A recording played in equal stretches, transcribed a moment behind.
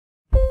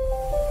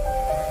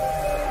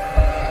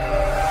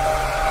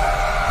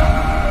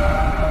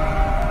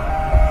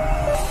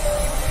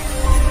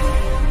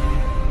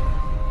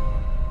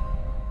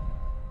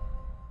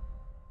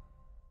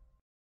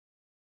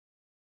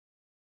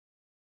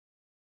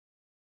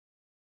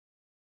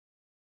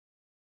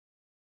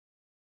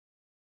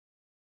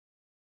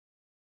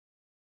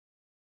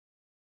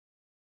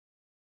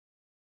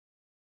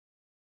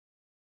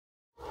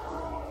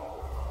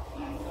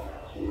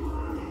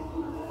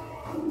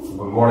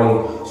Good morning,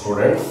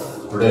 students.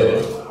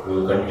 Today we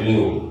will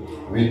continue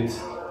with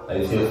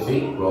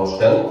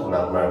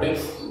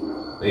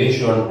Icse-Class-X-Maths-Ratio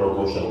Ratio and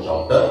Proportion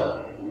chapter.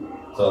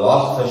 So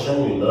last session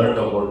we learned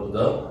about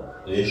the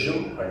ratio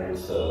and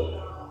its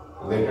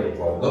related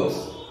problems.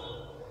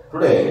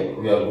 Today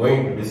we are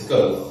going to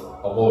discuss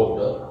about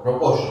the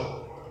proportion.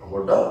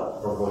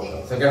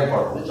 Second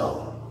part of the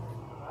chapter.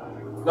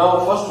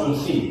 Now first we will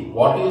see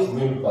what is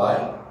meant by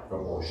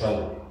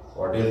proportion.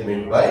 What is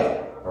meant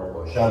by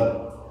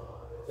proportion?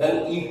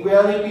 An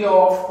equality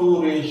of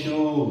two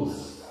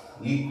ratios.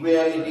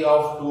 Equality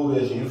of two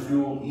ratios. If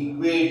you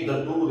equate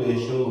the two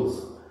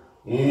ratios,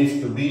 A is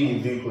to B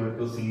is equal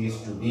to C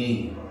is to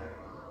D,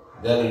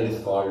 then it is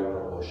called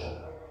proportion.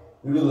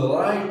 We will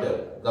write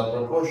the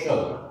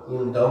proportion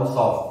in terms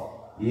of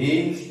A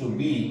is to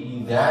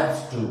B is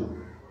as to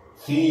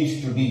C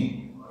is to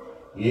D.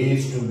 A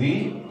is to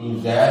B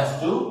is as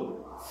to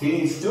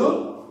C is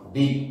to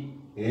D.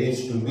 A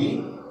is to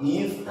B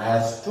is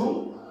as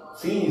to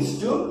C is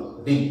to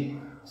D.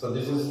 So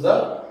this is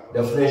the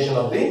definition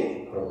of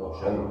the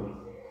proportion.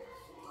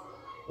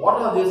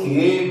 What are these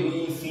A,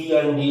 B, C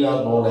and D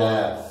are known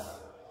as?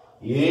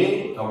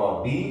 A,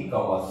 B,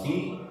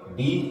 C,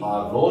 D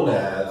are known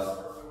as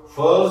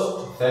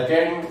first,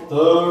 second,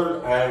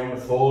 third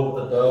and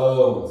fourth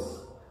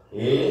terms.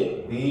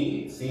 A,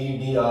 B, C,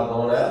 D are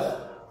known as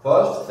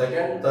first,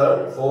 second,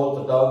 third,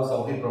 fourth terms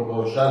of the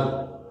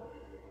proportion.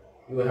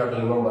 You have to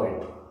remember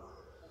it.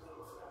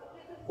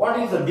 What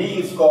is the D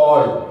is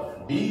called?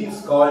 D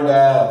is called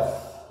as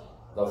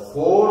the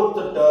fourth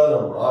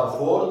term or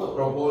fourth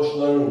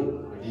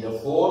proportional. It is the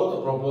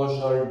fourth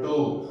proportional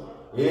to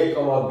A,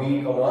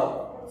 B,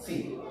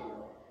 C.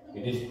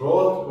 It is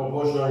fourth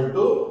proportional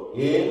to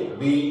A,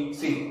 B,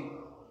 C.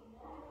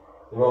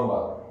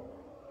 Remember.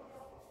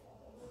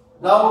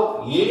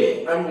 Now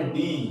A and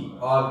D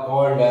are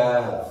called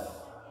as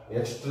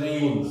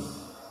extremes.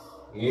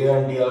 A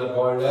and D are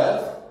called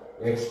as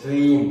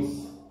extremes.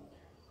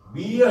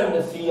 B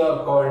and C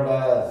are called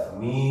as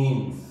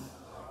means.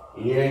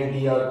 A and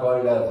D are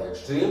called as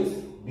extremes.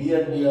 B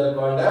and D are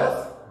called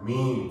as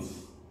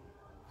means.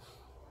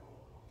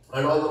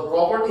 And all the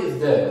property is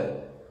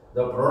there.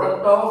 The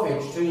product of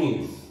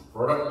extremes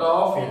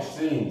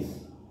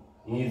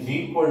is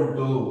equal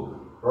to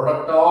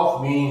product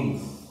of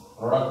means.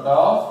 Product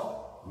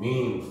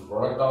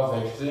of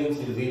extremes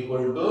is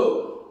equal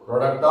to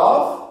product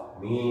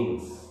of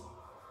means.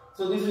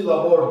 So this is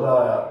about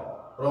the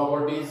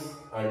properties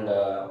and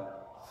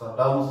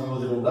terms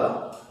used in the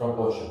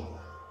proportion.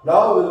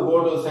 Now we will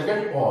go to the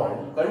second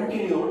point,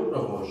 continued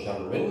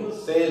proportion. When you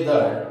say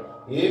that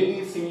A,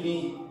 B, C,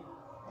 D,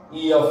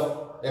 E, F,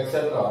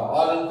 etc.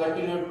 are in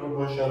continued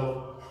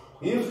proportion,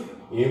 if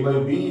A by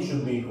B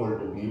should be equal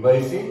to B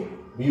by C,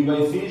 B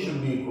by C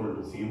should be equal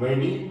to C by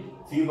D,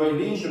 C by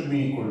D should be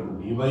equal to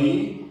D by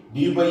E,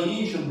 D by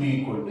E should be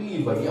equal to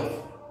E by F.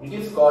 It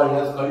is called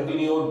as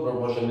continued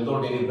proportion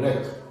without any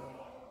break.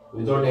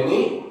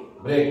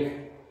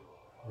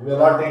 We are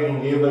not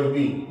taking A by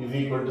B is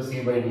equal to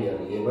C by D.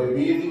 A by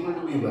B is equal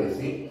to B by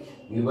C.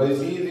 B by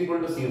C is equal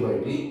to C by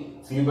D.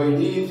 C by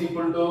D is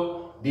equal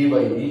to D by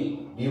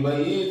E. D by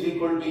E is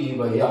equal to E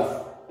by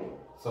F.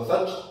 So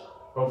such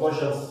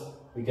proportions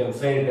we can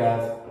say it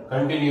as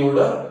continued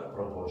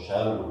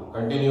proportion.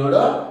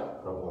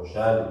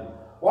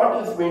 What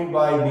is meant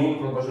by mean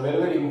proportion? Very,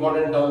 very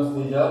important terms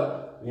these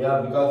are.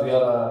 Because we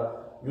are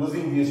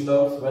using these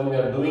terms when we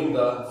are doing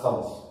the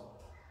sums.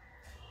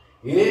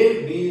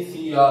 A, B,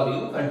 C are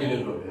in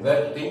continued proportion.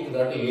 Let's think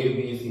that A,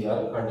 B, C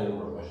are in continued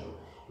proportion.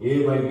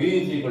 A by B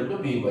is equal to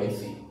B by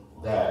C.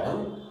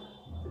 Then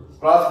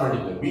cross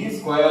multiply. B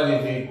square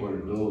is equal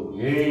to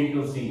A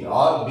into C,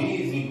 or B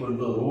is equal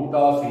to root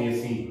of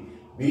AC.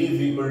 B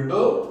is equal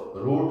to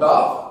root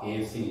of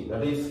AC.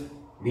 That is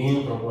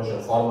mean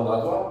proportion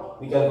formula.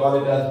 We can call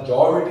it as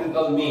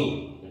geometrical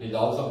mean. It is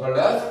also called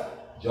as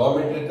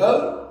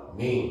geometrical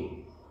mean.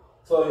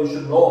 So you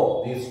should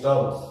know these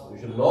terms.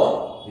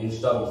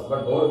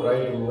 But don't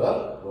write in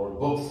your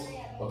notebooks.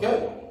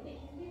 Okay?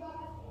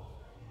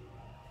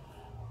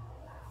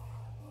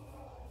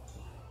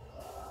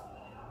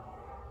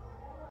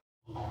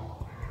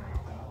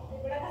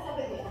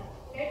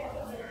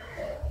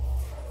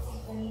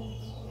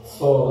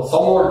 So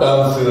some more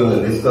terms we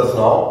will discuss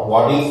now.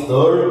 What is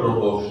third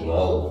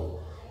proportional?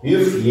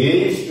 If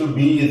A is to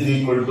B is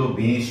equal to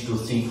B is to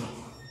C,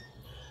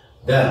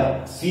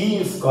 then C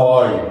is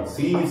called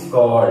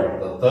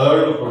the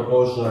third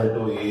proportional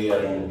to A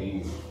and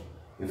B.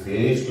 If A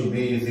is to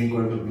B is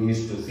equal to B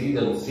is to C,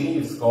 then C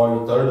is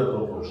called third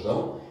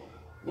proportional.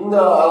 In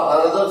the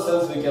another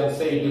sense, we can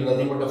say it is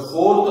nothing but a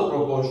fourth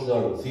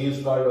proportional. C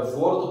is called a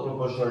fourth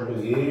proportional to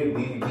A,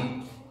 B, D.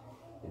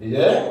 It is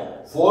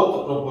a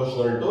fourth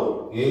proportional to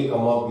A,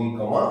 B,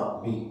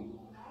 B.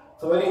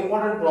 So very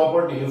important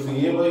property. If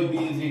A by B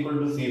is equal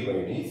to C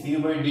by D, C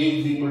by D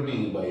is equal to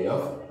E by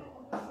F,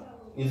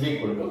 is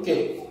equal to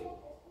K,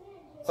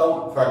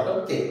 some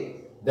factor K,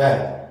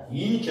 then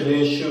each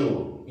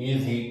ratio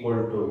is equal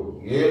to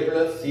A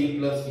plus C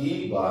plus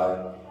E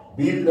by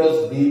B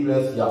plus D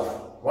plus F.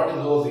 What is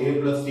those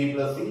a plus c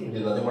plus c? It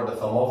is nothing but the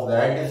sum of the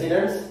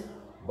antecedents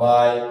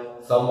by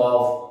sum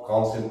of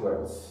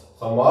consequence.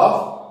 Sum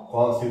of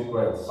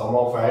consequence. Sum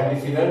of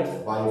antecedents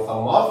by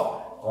sum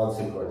of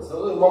consequence.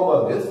 So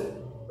remember this.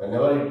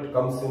 Whenever it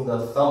comes in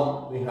the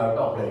sum, we have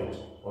to apply it.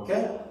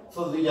 Okay?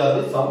 So these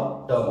are the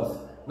sum terms.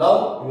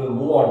 Now we will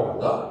move on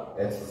to the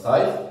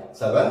exercise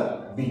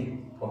 7b.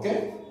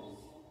 Okay?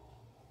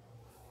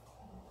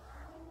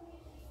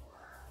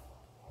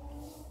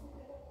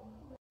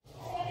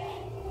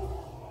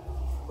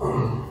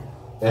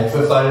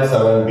 Exercise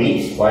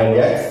 7b, find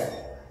x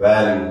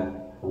when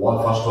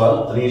first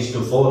one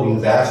 3:4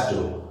 is as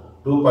to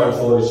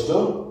 2.4 is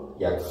to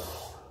x.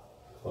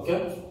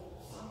 Okay,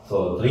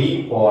 so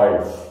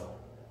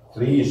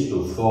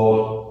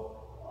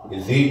 3.3:4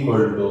 is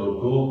equal to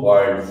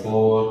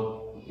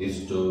 2.4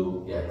 is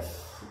to x.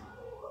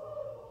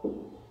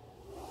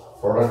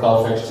 Product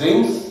of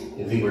extremes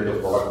is equal to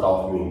product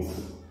of means.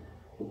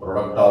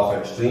 Product of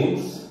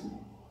extremes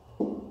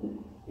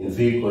is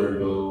equal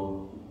to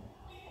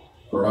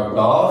product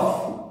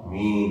of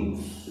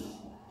means.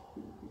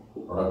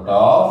 Product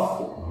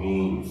of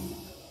means.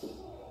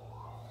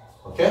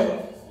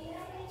 Okay?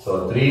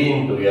 So 3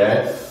 into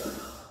x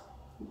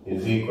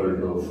is equal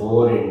to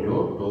 4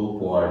 into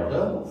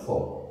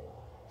 2.4.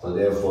 So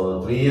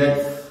therefore 3x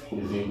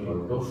is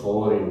equal to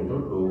 4 into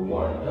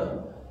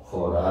 2.4.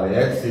 Or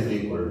x is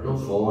equal to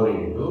 4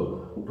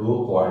 into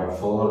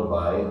 2.4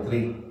 by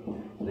 3.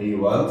 3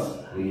 ones,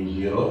 3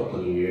 0,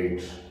 3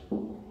 8.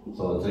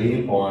 So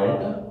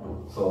 3.2.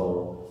 So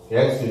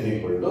x is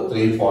equal to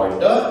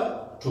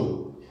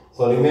 3.2.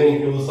 So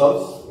remaining two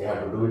sums, we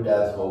have to do it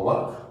as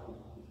homework.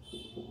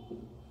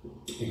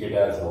 Take it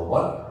as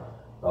homework.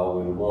 Now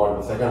we will move on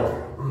to second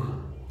one.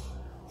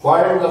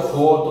 Find the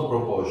fourth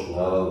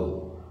proportional.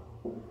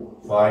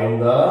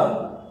 Find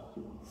the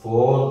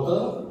fourth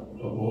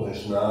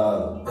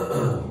proportional.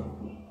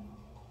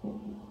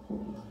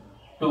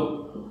 2.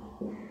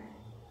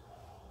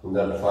 In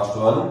the first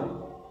one,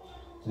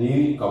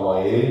 3,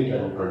 8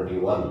 and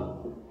 21.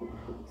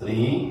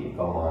 3,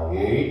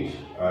 8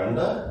 and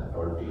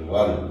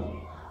 21.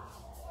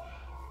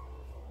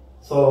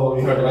 So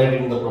we have to write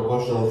in the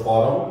proportional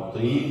form.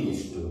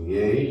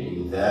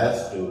 3:8 is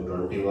as to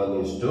 21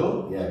 is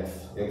to x.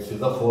 X is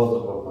the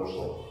fourth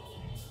proportional.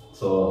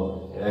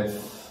 So x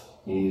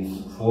is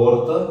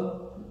fourth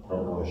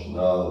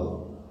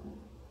proportional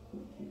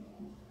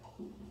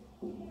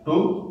to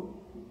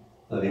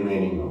the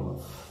remaining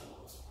numbers.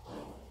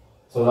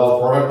 So now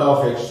product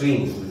of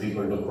extremes is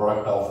equal to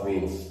product of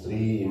means.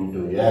 3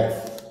 into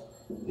x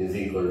is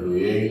equal to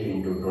 8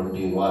 into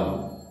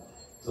 21.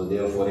 So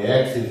therefore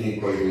x is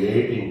equal to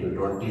 8 into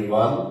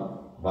 21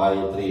 by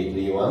 3.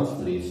 3 ones,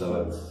 3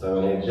 sevens.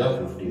 7 8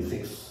 is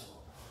 56.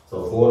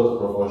 So fourth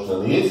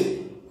proportional is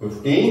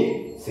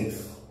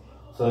 56.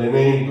 So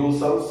remaining two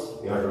sums,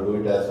 you have to do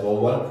it as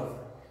homework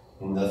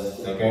in the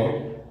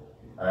second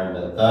and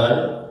the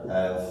third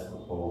as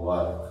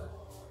homework.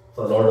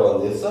 So note all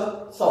these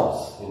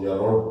sums in your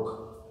notebook.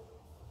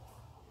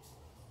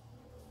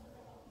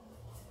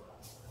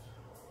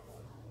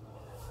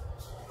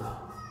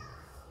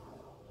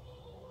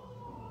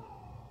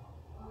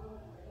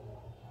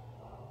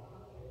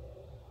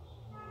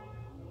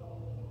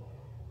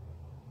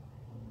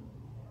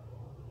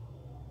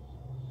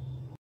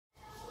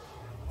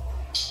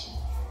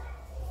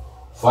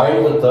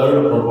 Find the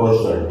third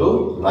proportional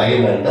to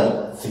 9 and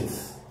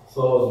 6.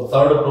 So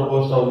third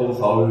proportional means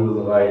how you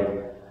will write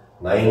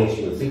 9 is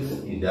to 6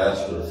 is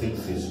dash to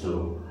 6 is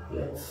to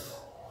x.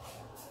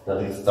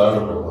 That is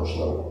third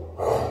proportional.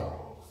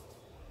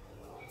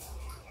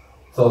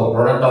 So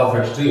product of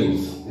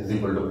extremes is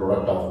equal to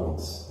product of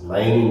means.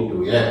 9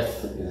 into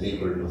x is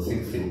equal to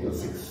 6 into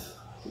 6.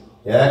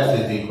 X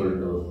is equal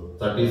to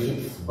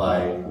 36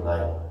 by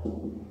 9.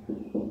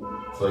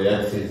 So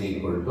x is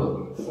equal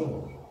to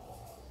 4.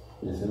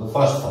 This is the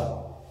first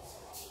one.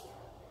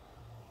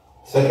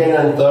 Second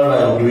and third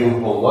I am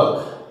giving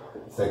homework.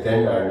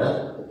 Second and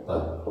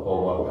third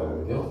homework I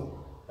will give.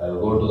 I will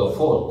go to the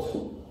fourth.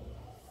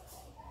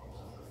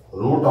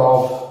 Root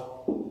of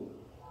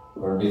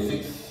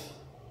 26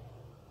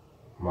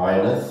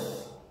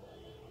 minus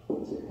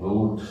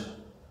root.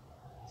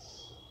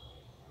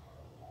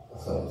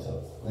 Sorry.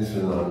 This is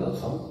another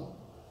sum.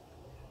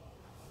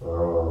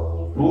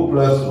 2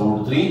 plus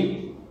root 3.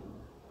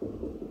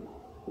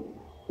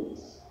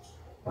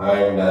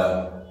 And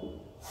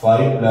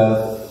 5 plus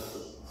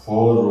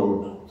 4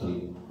 root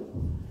 3.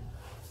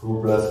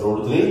 2 plus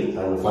root 3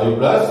 and 5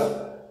 plus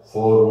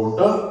 4 root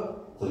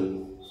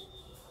 3.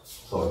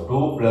 So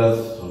 2 plus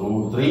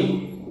root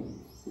 3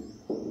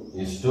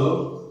 is to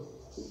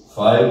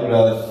 5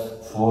 plus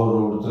 4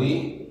 root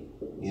 3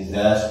 is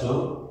as to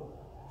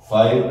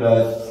 5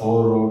 plus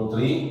 4 root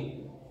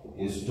 3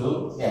 is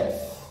to x.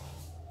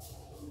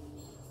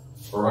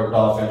 Product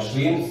of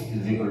extremes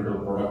is equal to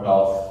product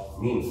of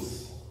means.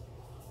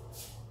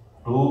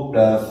 2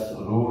 plus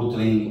root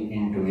 3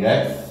 into x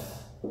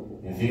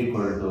is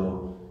equal to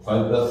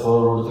 5 plus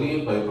 4 root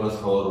 3, 5 plus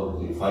 4 root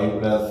 3, 5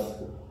 plus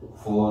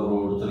 4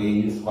 root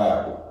 3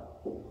 square.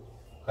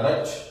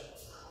 Correct?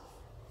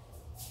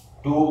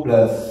 2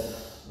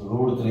 plus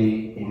root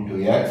 3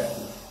 into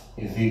x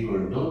is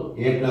equal to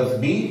a plus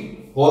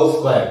b whole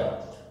square.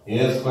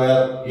 A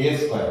square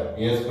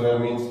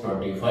means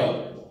 25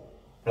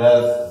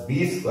 plus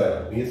b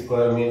square means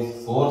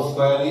 4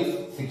 square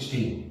is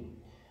 16.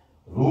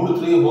 Root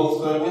 3 whole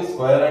square means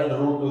square and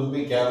root will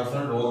be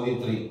cancelled, only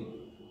 3.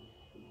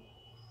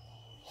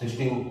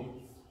 16,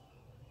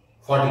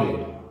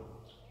 48.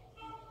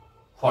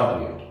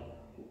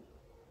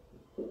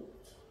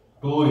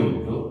 2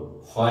 into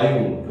 5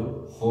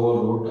 into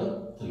 4 root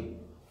 3.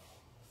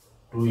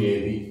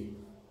 2ab.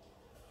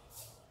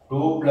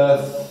 2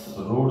 plus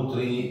root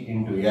 3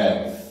 into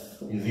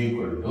x is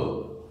equal to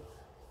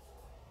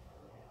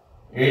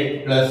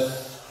 8 plus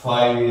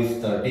 5 is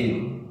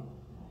 13,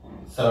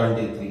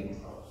 73.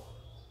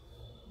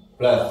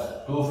 Plus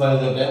 2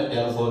 5 is 10,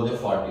 10 4 is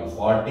 40,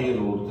 40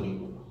 root 3.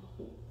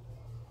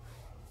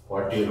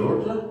 40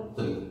 root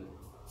 3.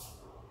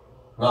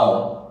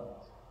 Now,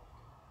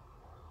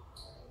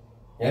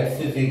 x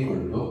is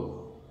equal to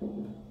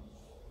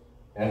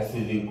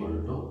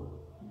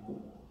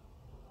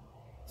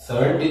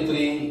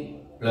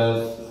 73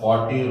 plus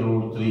 40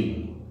 root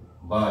 3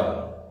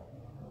 by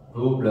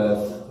 2 plus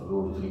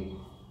root 3.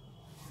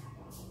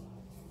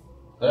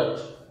 Correct?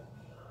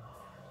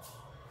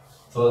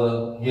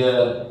 So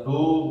here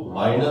 2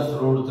 minus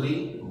root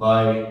 3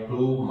 by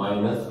 2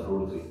 minus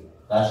root 3.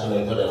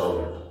 Rationalize it around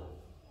it.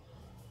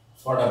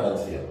 What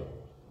happens here?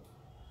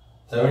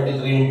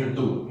 73 into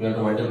 2, you have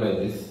to multiply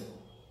this.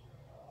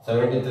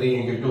 73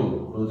 into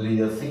 2, 2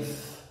 3 is 6,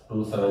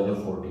 2 7 is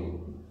 14,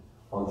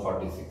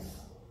 146.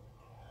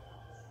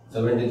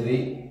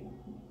 73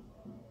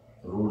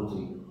 root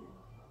 3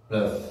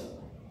 plus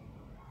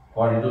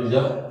 42 is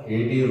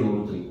 80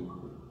 root 3.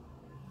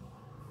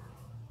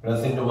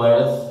 Plus into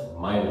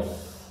minus.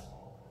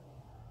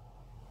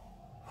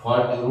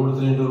 40 root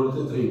 3 into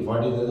root 3,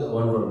 40 is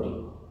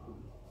 120.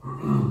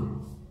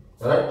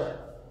 Correct?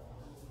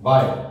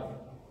 By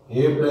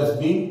a plus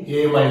b,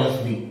 a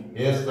minus b,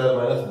 a square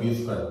minus b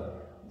square,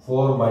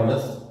 4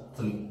 minus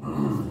 3.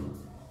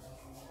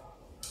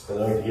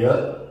 Right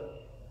here.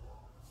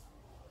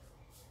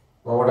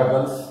 Now what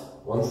happens?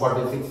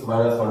 146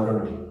 minus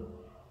 120.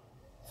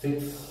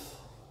 6,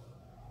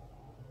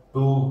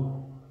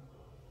 2,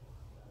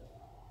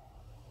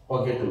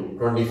 okay, 2,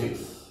 26.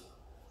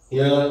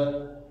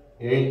 Here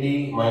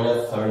 80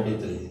 minus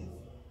 73.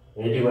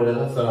 80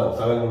 minus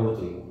 7 root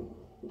 3.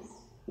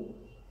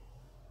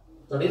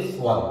 That is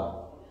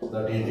 1.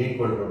 That is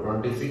equal to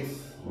 26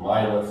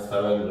 minus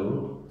 7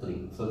 root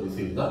 3. So this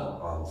is the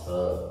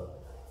answer.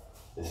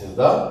 This is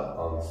the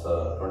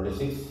answer.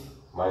 26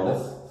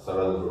 minus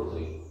 7 root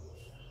 3.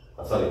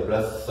 Sorry,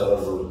 plus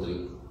 7 root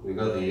 3.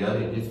 Because here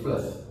it is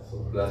plus. So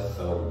plus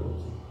 7 root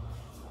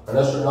 3.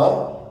 Understood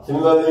now?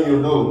 Similarly, you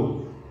do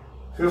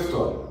fifth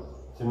one.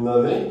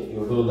 Similarly, you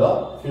do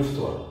the fifth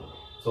one.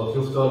 So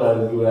fifth one I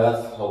will give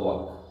as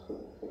homework.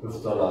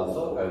 Fifth one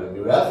also I will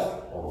give as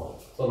homework.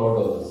 So note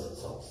all these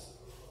songs.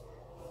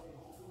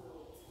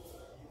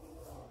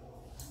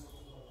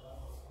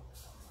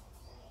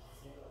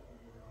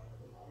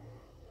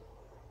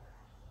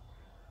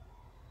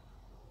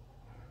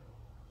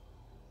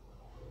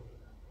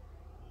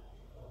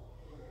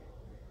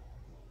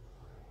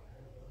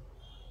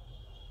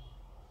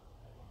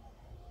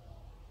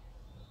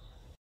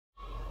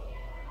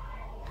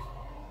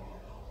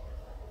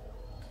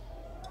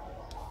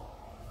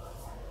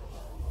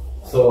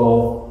 So,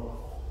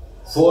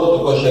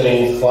 fourth question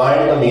is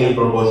find the mean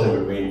proportion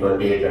between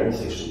 28 and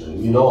 63.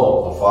 We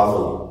know the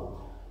formula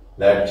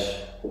that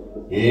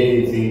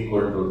A is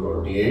equal to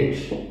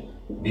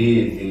 28, B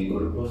is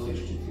equal to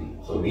 63.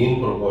 So,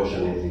 mean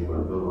proportion is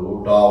equal to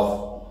root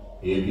of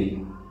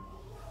AB.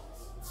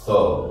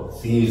 So,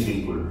 C is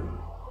equal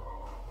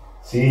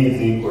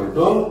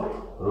to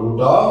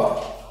root of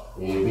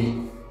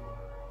AB.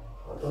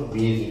 B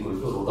is equal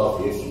to root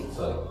of AC.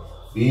 Sorry,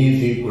 B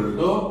is equal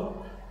to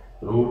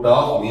root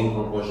of mean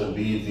proportion.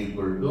 B is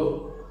equal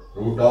to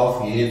root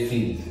of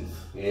AC. This is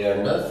A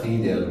and C,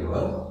 they are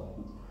given.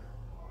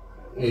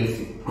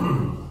 AC.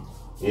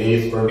 A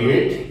is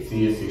 28, C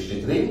is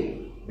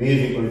 63. B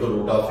is equal to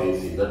root of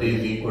AC. That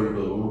is equal to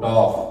root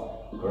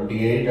of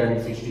 28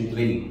 and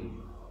 63.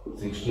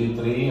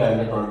 63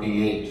 and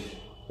 28.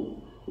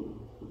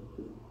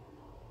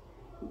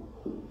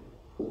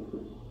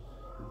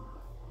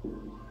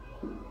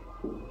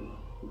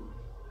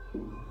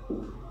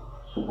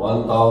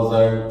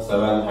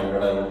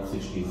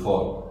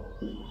 1764.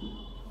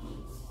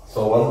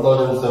 So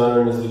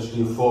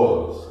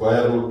 1764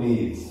 square root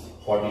is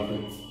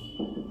 42.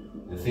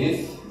 This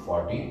is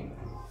 40.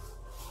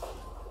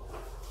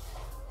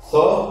 So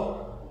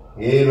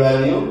A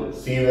value,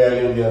 C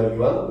value they are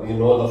given. We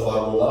know the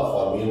formula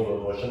for mean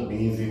proportion.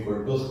 B is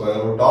equal to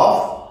square root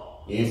of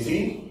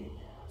AC.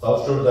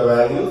 Substitute the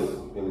values,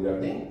 you will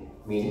get the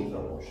mean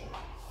proportion.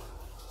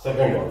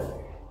 Second one.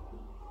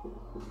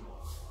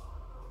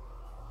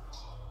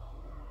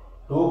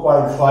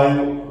 2.5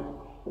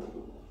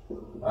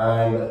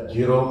 and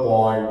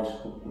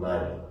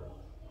 0.9.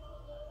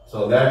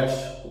 So that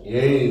A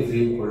is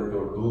equal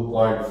to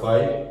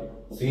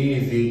 2.5, C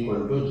is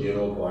equal to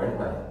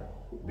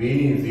 0.9.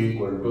 B is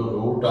equal to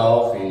root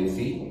of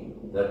AC,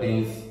 that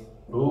is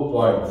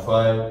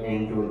 2.5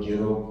 into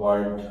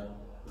 0.9.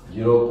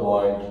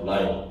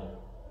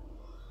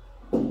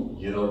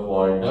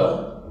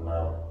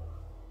 0.9.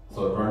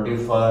 So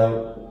 25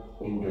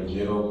 into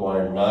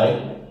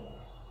 0.9.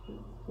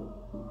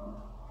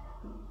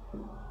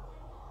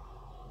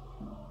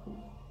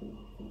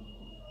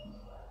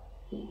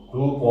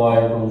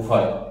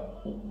 2.25.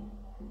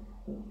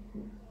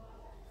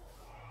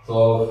 So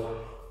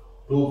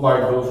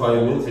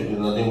 2.25 means it is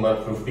nothing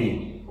but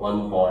 15,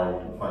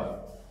 1.5.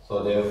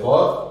 So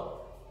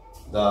therefore,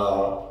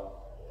 the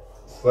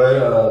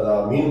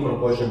mean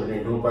proportion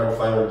between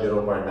 2.5 and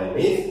 0.9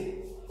 is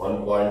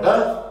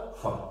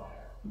 1.5.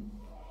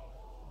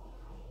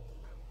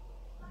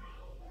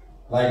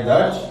 Like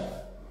that.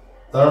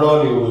 Third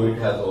one you do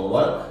it as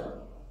homework.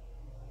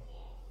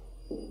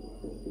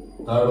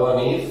 Third one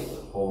is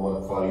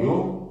homework for you.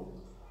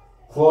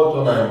 Fourth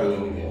one I am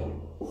doing here.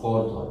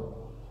 Fourth one.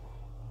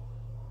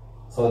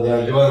 So they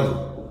are given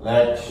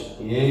that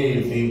A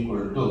is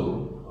equal to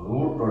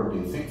root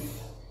 26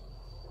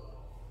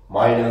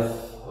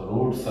 minus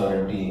root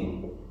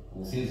 17.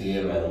 This is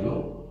A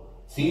value.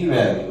 C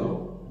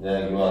value they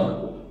are given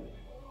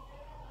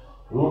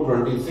root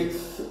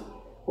 26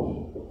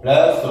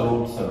 plus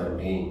root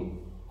 17.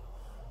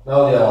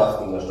 Now they are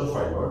asking us to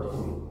find out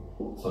mean.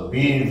 So B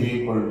is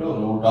equal to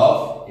root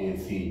of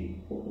AC.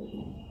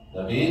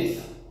 That is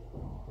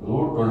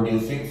root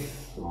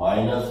 26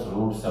 minus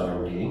root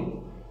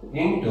 17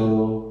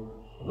 into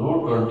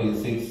root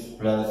 26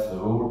 plus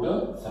root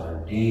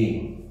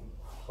 17.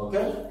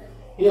 Okay?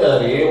 Here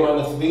A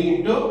minus B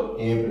into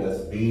A plus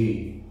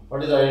B.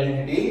 What is the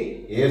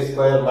identity? A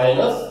square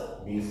minus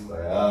B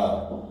square.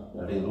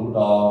 That is root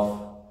of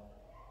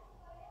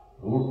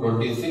root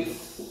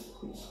 26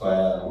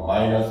 square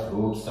minus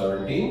root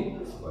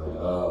 17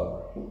 square.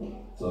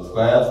 So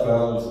square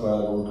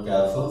root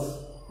cancels.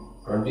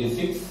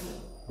 26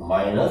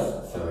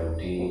 minus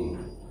 17.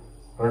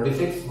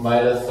 26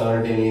 minus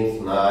 17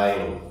 is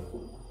 9.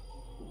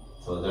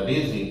 So that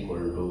is equal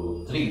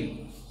to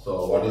 3.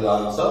 So what is the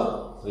answer?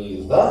 3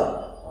 is the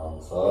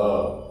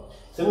answer.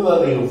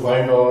 Similarly, you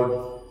find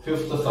out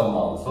fifth sum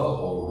answer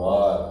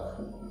homework.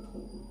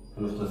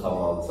 Fifth sum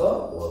answer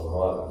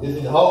homework. This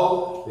is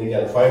how we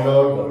can find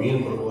out the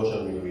mean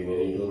proportion between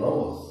any two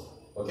numbers.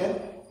 Okay?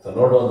 So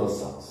note down these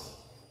sums.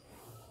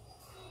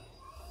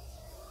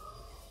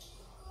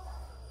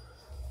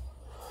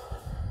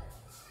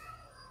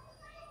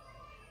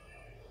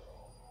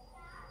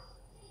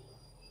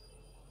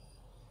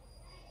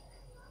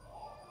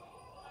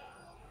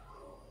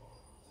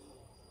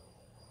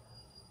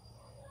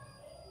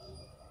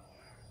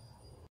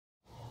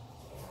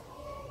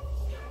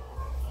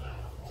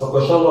 So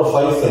question number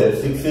 5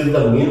 says 6 is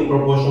the mean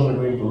proportion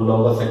between two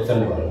numbers x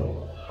and y,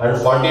 and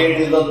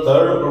 48 is the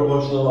third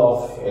proportional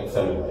of x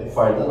and y.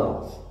 Find the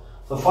numbers.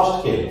 So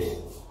first case,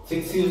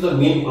 6 is the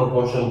mean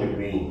proportion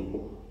between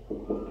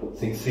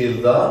 6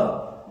 is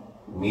the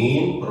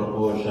mean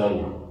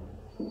proportion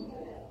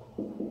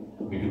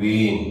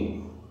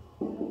between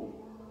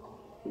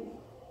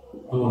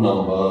two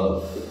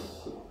numbers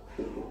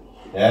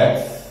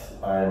x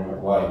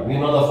and y. We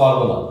know the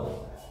formula.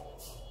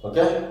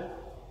 Okay?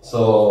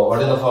 So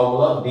what is the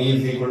formula? B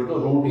is equal to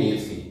root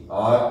AC,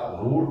 or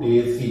root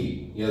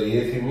AC. Here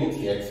AC means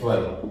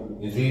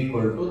xy is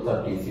equal to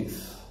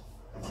 36.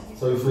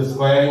 So if we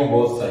squaring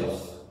both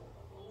sides,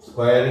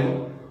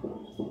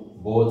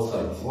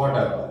 what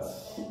happens?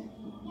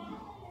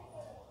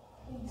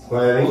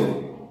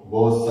 Squaring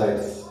both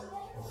sides.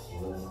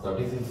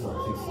 36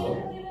 not 6, no?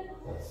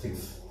 That's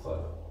 6.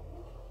 Sorry,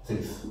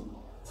 6.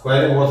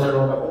 Squaring both sides,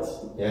 what happens?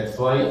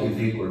 Xy is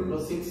equal to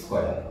 6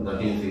 square. That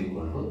is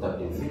equal to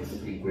 36.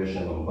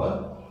 Equation number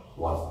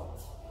 1.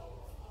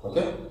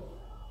 Okay.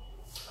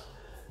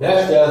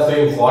 Next, they are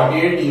saying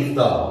 48 is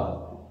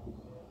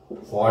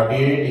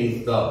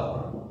the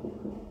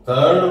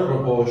third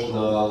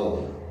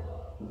proportional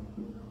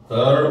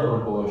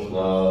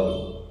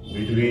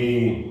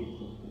between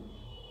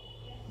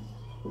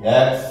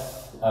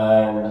x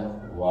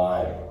and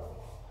y.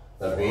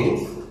 That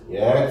means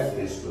x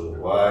is to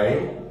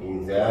y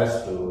is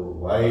as to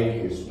y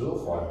is to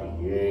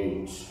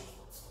 48.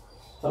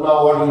 So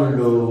now what we will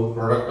do?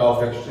 Product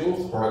of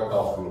extremes, product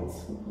of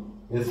means.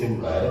 This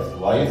implies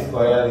y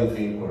square is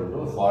equal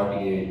to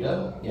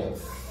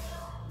 48x.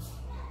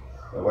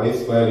 Y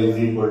square is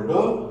equal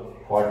to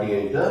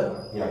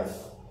 48x.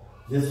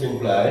 This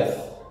implies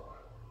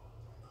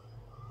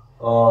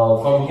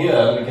from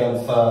here we can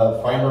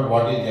find out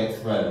what is x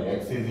value.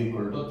 X is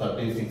equal to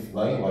 36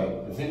 by y,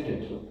 isn't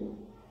it?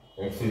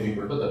 X is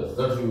equal to that.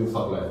 That's we will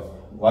supply.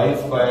 Y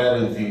square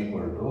is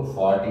equal to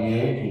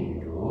 48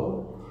 into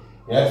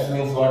x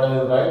means what I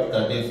will write?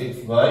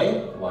 36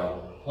 by y.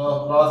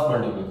 So cross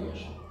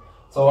multiplication.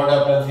 So what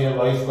happens here?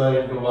 Y square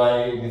into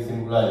y. This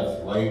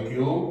implies y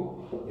cube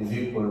is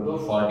equal to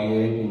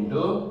 48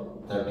 into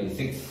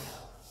 36.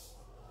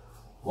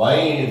 y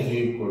is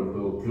equal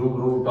to cube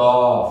root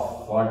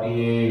of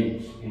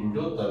 48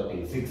 into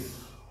 36.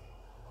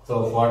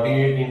 So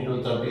 48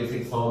 into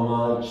 36 how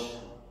much?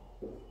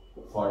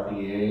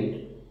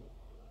 48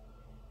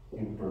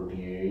 into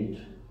 28,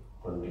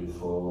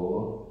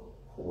 24,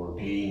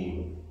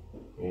 14,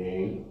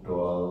 8,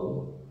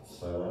 12,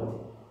 7,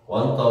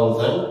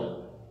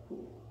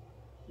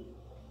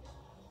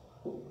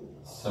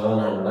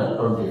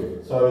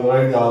 1728. So I will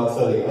write the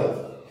answer here.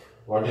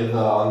 What is the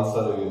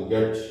answer we will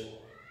get?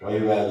 Y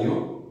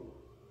value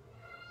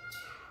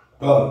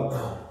 12.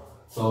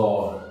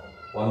 So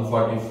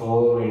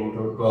 144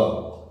 into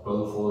 12.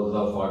 12 4s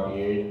are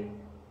 48,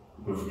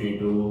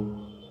 52.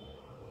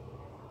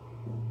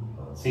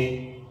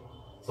 See?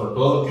 So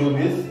 12 cube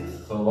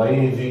is, so y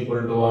is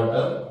equal to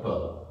what?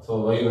 12.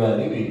 So y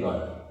value we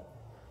got.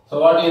 So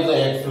what is the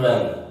x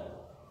value?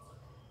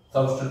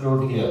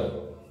 Substitute here.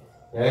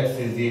 X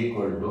is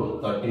equal to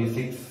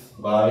 36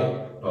 by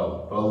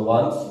 12. 12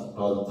 ones,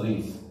 12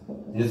 threes.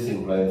 This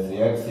implies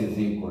x is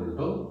equal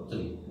to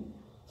 3.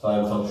 So I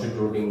am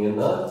substituting in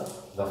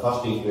the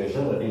first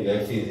equation, that is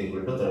x is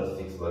equal to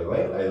 36 by y.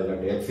 I will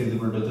get x is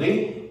equal to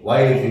 3,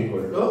 y is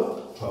equal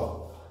to 12.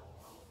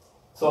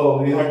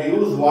 So we had to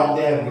use what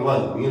they have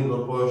given, mean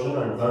proportion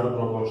and third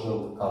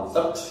proportion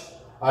concept,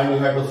 and we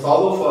had to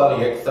solve for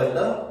x and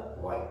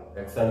y.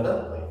 X and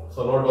y.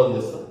 So note on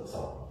this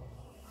sum.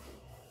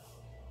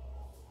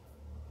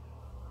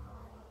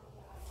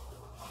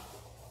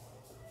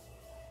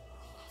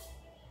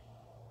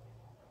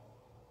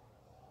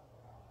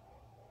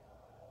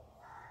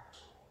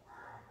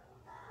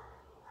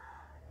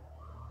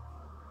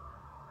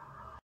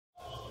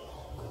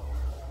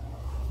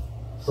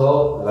 So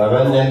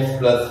 11x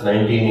plus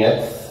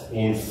 19x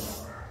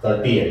is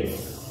 30x.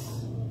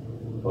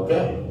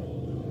 Okay?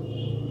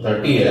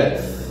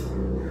 30x.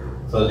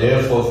 So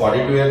therefore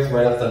 42x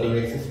minus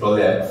 30x is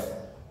 12x.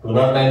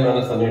 209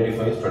 minus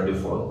 185 is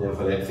 24.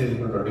 Therefore x is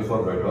equal to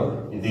 24 by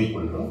 12 is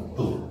equal to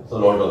 2. So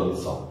note on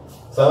this sum.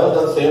 7th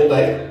and same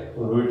time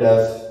we do it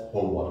as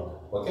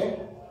homework. Okay?